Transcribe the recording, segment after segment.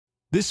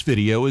This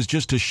video is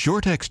just a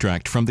short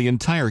extract from the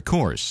entire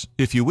course.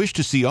 If you wish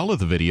to see all of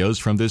the videos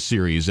from this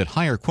series at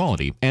higher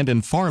quality and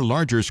in far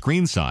larger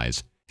screen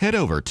size, head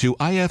over to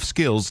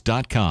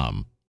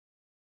ifskills.com.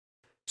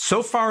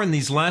 So far in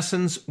these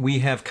lessons, we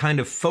have kind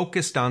of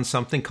focused on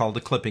something called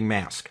a clipping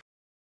mask.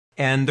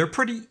 And they're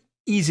pretty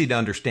easy to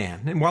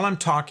understand. And while I'm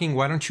talking,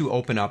 why don't you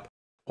open up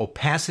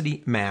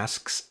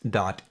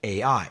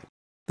opacitymasks.ai.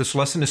 This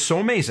lesson is so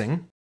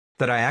amazing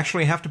that I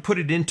actually have to put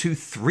it into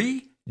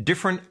 3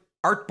 different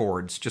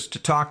artboards just to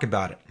talk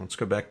about it. Let's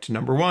go back to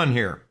number 1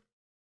 here.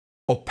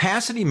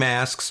 Opacity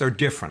masks are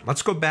different.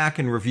 Let's go back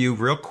and review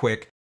real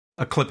quick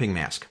a clipping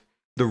mask.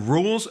 The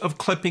rules of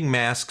clipping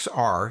masks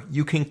are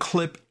you can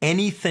clip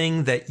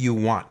anything that you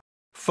want.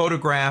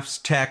 Photographs,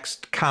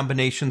 text,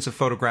 combinations of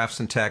photographs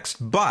and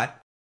text,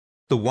 but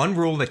the one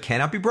rule that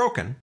cannot be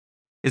broken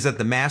is that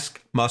the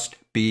mask must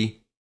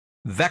be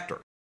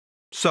vector.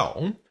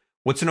 So,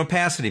 what's an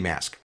opacity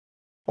mask?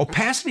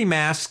 Opacity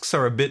masks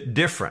are a bit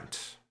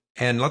different,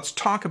 and let's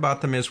talk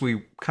about them as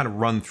we kind of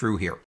run through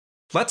here.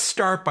 Let's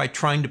start by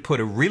trying to put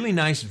a really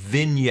nice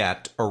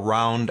vignette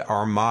around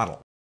our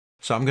model.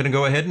 So I'm going to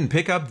go ahead and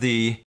pick up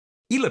the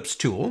ellipse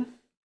tool.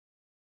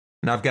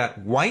 And I've got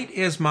white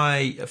as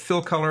my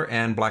fill color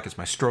and black as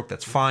my stroke.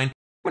 That's fine. I'm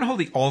going to hold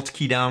the Alt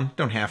key down.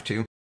 Don't have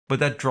to, but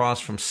that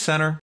draws from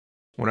center.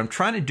 What I'm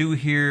trying to do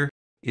here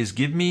is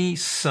give me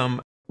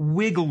some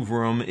wiggle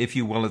room, if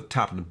you will, at the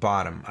top and the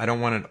bottom. I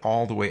don't want it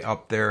all the way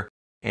up there.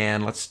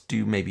 And let's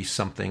do maybe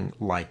something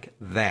like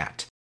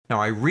that. Now,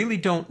 I really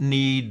don't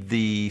need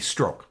the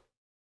stroke.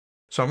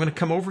 So I'm going to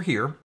come over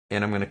here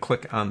and I'm going to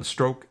click on the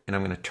stroke and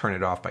I'm going to turn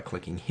it off by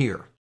clicking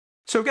here.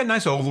 So we've got a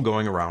nice oval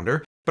going around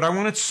her, but I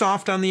want it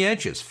soft on the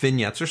edges.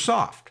 Vignettes are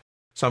soft.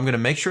 So I'm going to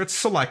make sure it's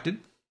selected.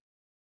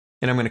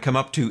 And I'm going to come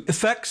up to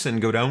Effects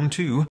and go down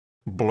to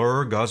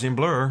Blur, Gaussian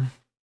Blur.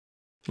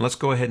 Let's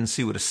go ahead and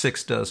see what a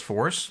 6 does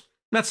for us.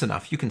 That's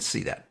enough. You can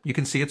see that. You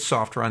can see it's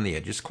softer on the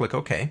edges. Click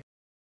OK.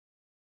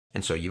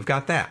 And so you've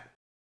got that.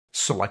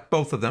 Select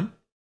both of them.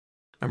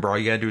 Remember, all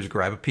you got to do is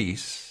grab a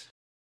piece.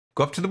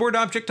 Go up to the word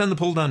object on the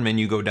pull-down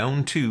menu. Go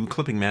down to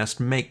Clipping Mask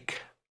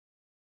Make.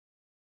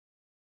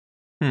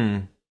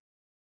 Well,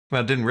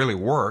 it didn't really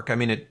work. I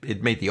mean,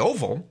 it made the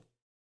oval,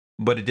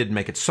 but it didn't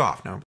make it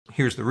soft. Now,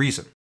 here's the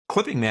reason.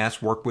 Clipping masks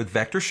work with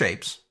vector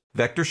shapes.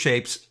 Vector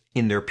shapes,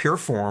 in their pure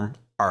form,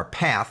 are a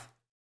path,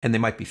 and they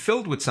might be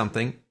filled with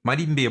something,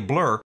 might even be a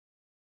blur,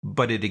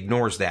 but it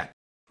ignores that.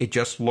 It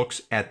just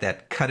looks at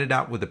that cut it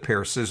out with a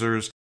pair of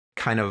scissors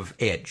kind of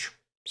edge.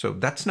 So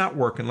that's not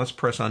working. Let's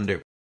press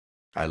undo.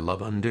 I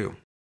love undo.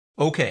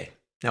 Okay,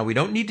 now we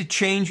don't need to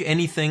change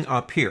anything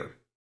up here.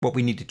 What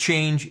we need to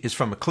change is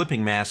from a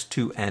clipping mask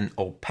to an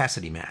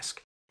opacity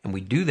mask. And we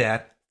do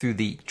that through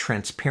the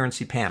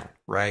transparency panel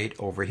right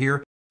over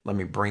here. Let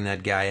me bring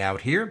that guy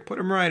out here, put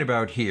him right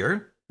about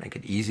here, make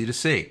it easy to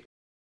see.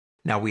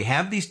 Now we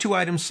have these 2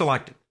 items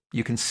selected.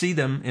 You can see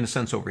them in a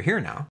sense over here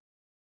now.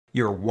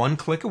 You're 1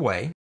 click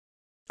away.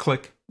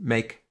 Click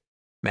Make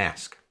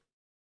Mask.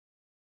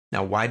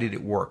 Now, why did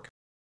it work?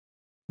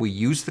 We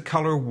used the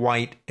color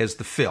white as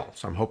the fill,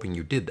 so I'm hoping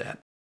you did that.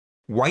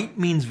 White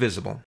means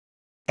visible.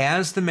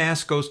 As the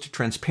mask goes to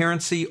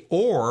transparency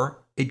or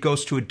it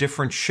goes to a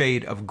different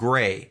shade of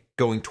gray,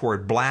 going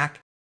toward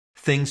black,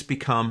 things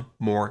become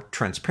more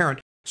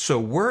transparent. So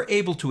we're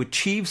able to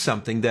achieve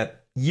something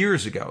that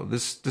years ago,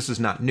 this is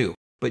not new,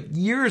 but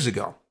years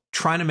ago,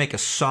 trying to make a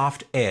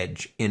soft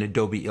edge in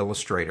Adobe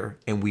Illustrator,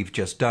 and we've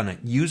just done it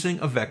using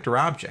a vector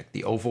object.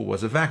 The oval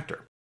was a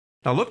vector.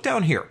 Now look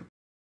down here.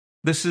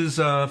 This is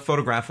a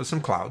photograph of some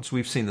clouds.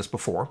 We've seen this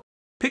before.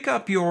 Pick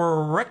up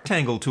your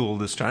rectangle tool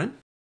this time.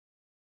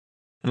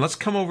 And let's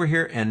come over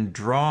here and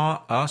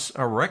draw us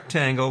a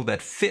rectangle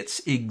that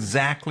fits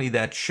exactly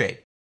that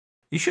shape.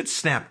 You should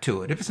snap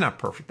to it. If it's not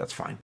perfect, that's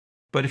fine.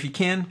 But if you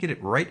can, get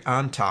it right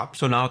on top.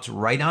 So now it's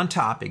right on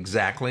top,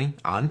 exactly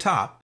on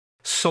top.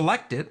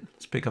 Select it.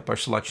 Let's pick up our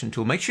selection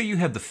tool. Make sure you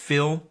have the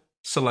fill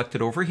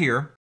selected over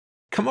here.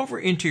 Come over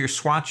into your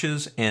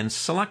swatches and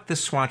select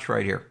this swatch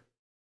right here.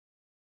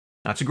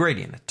 Now it's a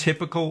gradient, a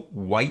typical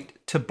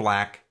white to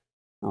black,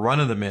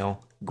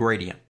 run-of-the-mill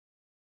gradient.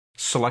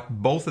 Select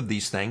both of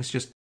these things.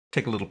 Just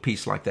take a little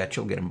piece like that.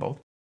 You'll get them both.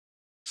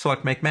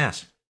 Select Make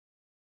Mask.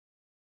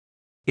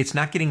 It's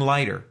not getting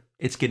lighter.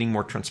 It's getting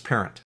more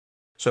transparent.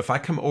 So if I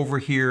come over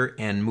here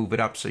and move it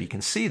up so you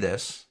can see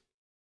this,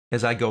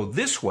 as I go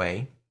this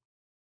way,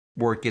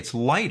 where it gets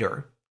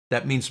lighter,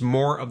 that means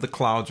more of the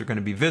clouds are going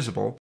to be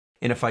visible.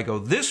 And if I go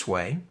this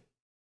way,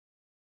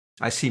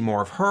 I see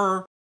more of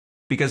her,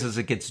 because as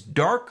it gets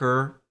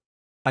darker,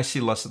 I see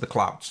less of the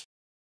clouds.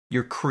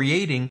 You're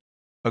creating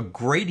a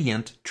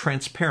gradient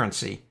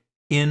transparency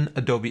in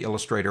Adobe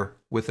Illustrator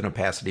with an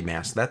opacity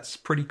mask. That's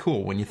pretty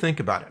cool when you think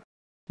about it.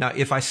 Now,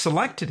 if I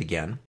select it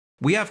again,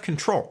 we have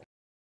control.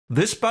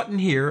 This button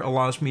here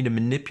allows me to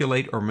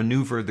manipulate or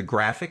maneuver the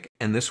graphic,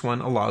 and this one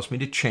allows me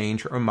to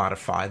change or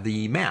modify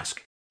the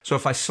mask. So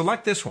if I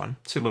select this one,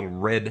 see a little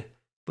red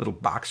little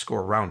box go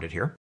around it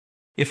here.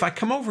 If I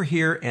come over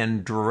here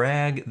and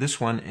drag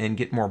this one and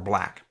get more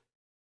black,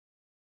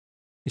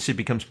 You see it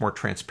becomes more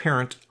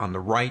transparent on the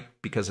right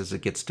because as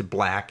it gets to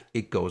black,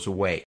 it goes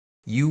away.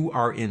 You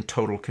are in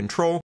total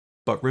control,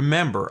 but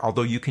remember,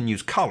 although you can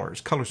use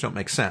colors, colors don't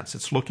make sense.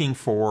 It's looking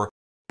for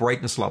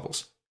brightness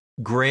levels.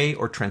 Gray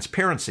or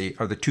transparency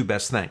are the two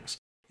best things.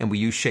 And we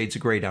use shades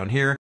of gray down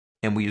here,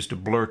 and we used a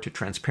blur to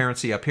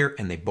transparency up here,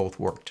 and they both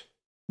worked.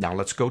 Now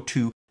let's go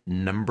to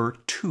number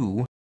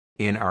 2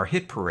 in our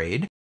hit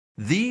parade.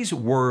 These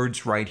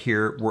words right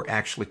here were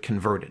actually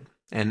converted.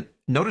 And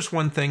notice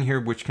one thing here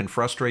which can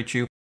frustrate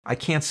you. I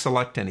can't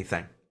select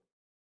anything.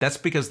 That's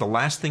because the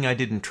last thing I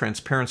did in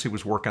transparency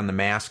was work on the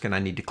mask, and I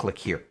need to click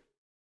here.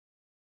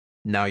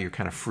 Now you're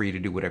kind of free to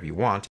do whatever you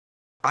want.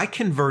 I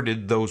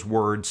converted those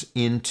words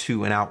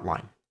into an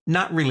outline.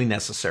 Not really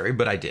necessary,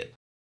 but I did.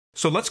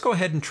 So let's go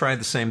ahead and try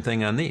the same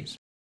thing on these.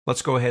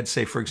 Let's go ahead,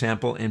 say, for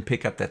example, and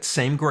pick up that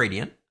same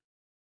gradient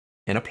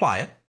and apply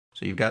it.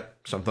 So you've got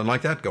something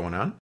like that going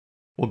on.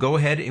 We'll go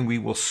ahead and we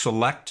will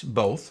select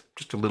both.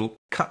 Just a little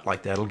cut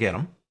like that will get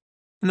them.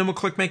 And then we'll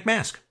click Make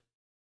Mask.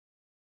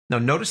 Now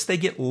notice they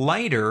get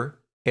lighter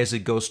as it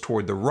goes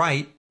toward the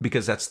right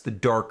because that's the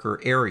darker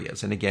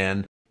areas. And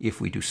again, if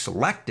we do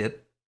select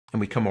it and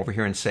we come over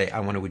here and say,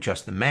 I want to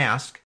adjust the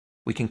mask,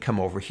 we can come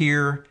over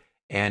here.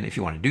 And if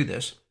you want to do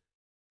this,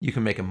 you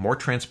can make them more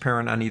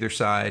transparent on either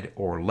side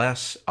or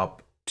less,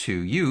 up to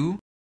you.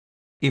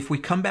 If we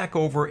come back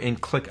over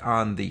and click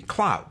on the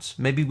clouds,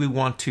 maybe we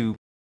want to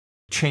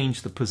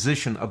change the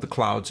position of the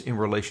clouds in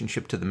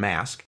relationship to the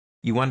mask.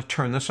 You want to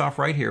turn this off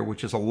right here,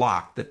 which is a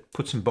lock that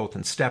puts them both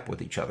in step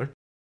with each other.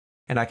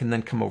 And I can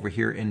then come over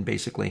here and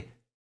basically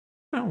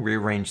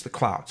rearrange the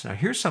clouds. Now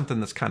here's something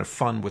that's kind of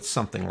fun with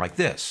something like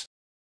this.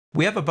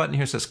 We have a button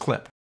here that says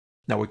clip.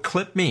 Now what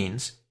clip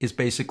means is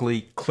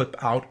basically clip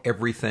out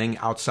everything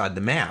outside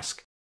the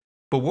mask.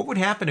 But what would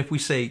happen if we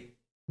say,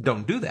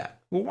 don't do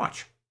that? Well,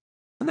 watch.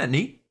 Isn't that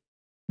neat?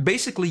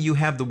 Basically, you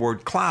have the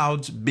word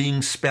clouds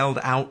being spelled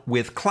out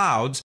with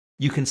clouds.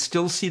 You can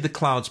still see the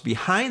clouds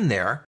behind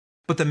there,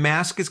 but the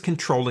mask is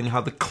controlling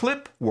how the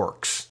clip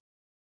works.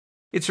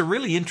 It's a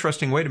really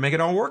interesting way to make it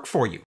all work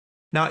for you.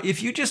 Now,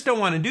 if you just don't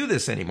want to do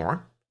this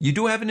anymore, you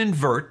do have an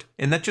invert,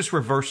 and that just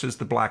reverses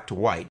the black to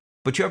white.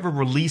 But you have a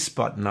release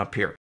button up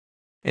here.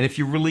 And if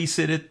you release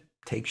it, it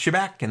takes you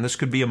back, and this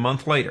could be a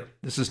month later.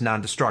 This is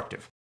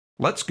non-destructive.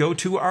 Let's go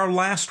to our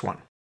last one.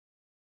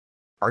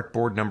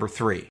 Artboard number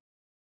 3.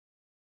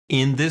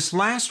 In this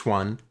last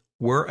one,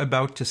 we're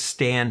about to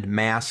stand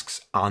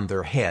masks on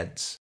their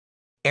heads.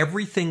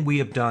 Everything we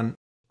have done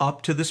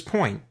up to this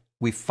point,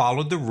 we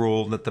followed the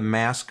rule that the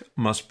mask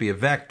must be a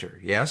vector,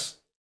 yes?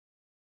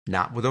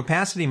 Not with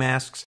opacity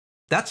masks.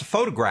 That's a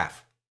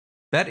photograph.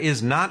 That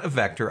is not a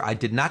vector. I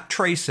did not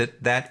trace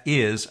it. That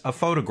is a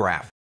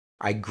photograph.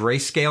 I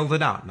grayscaled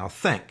it out. Now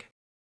think.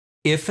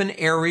 If an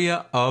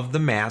area of the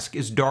mask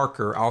is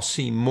darker, I'll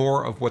see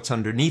more of what's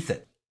underneath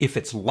it. If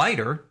it's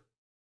lighter,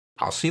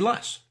 I'll see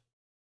less.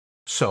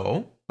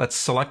 So let's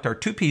select our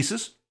 2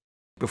 pieces.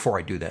 Before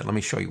I do that, let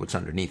me show you what's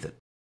underneath it.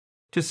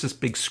 Just this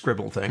big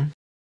scribble thing.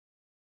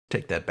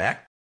 Take that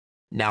back.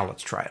 Now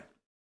let's try it.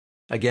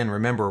 Again,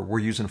 remember, we're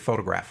using a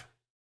photograph.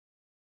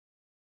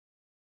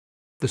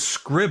 The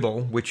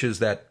scribble, which is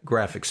that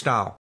graphic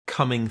style,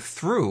 coming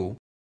through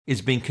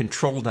is being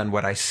controlled on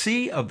what I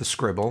see of the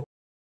scribble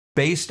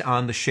based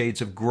on the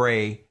shades of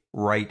gray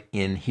right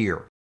in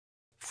here.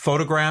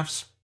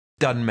 Photographs,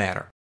 doesn't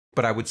matter.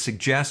 But I would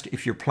suggest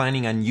if you're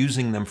planning on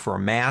using them for a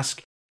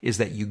mask is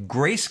that you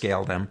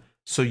grayscale them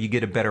so you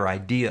get a better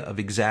idea of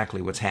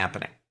exactly what's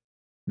happening.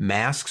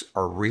 Masks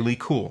are really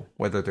cool,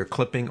 whether they're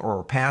clipping or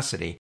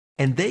opacity,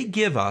 and they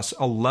give us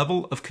a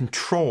level of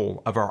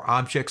control of our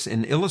objects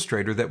in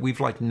Illustrator that we've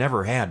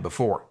never had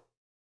before.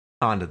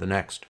 On to the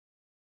next.